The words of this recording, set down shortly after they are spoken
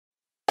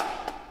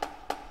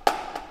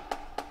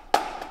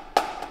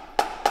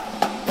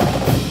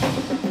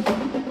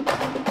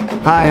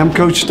Hi, I'm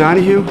Coach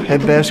Donahue,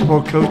 head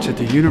basketball coach at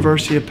the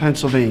University of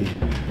Pennsylvania.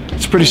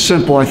 It's pretty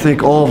simple. I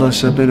think all of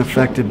us have been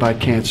affected by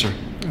cancer.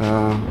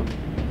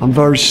 I'm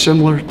very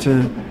similar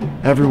to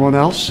everyone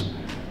else.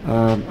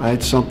 I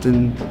had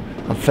something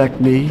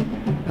affect me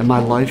and my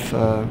life.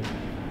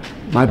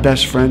 My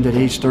best friend at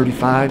age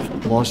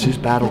 35 lost his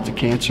battle to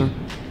cancer,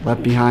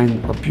 left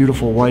behind a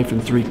beautiful wife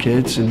and 3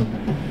 kids, and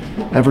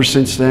ever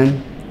since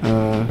then,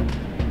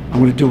 I'm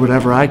going to do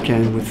whatever I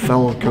can with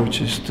fellow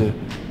coaches to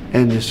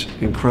end this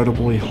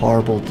incredibly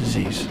horrible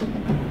disease.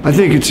 I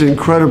think it's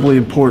incredibly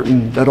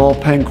important that all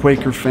Penn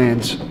Quaker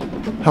fans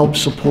help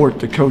support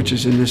the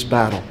coaches in this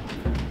battle.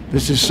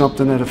 This is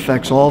something that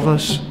affects all of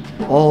us.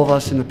 All of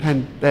us in the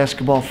Penn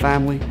basketball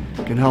family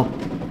can help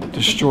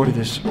destroy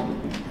this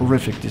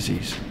horrific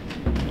disease.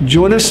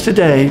 Join us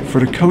today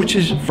for the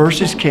Coaches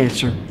versus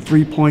Cancer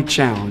 3-Point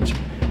Challenge,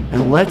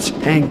 and let's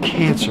end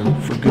cancer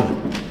for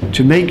good.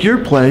 To make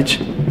your pledge,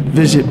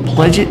 visit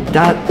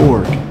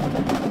pledgeit.org.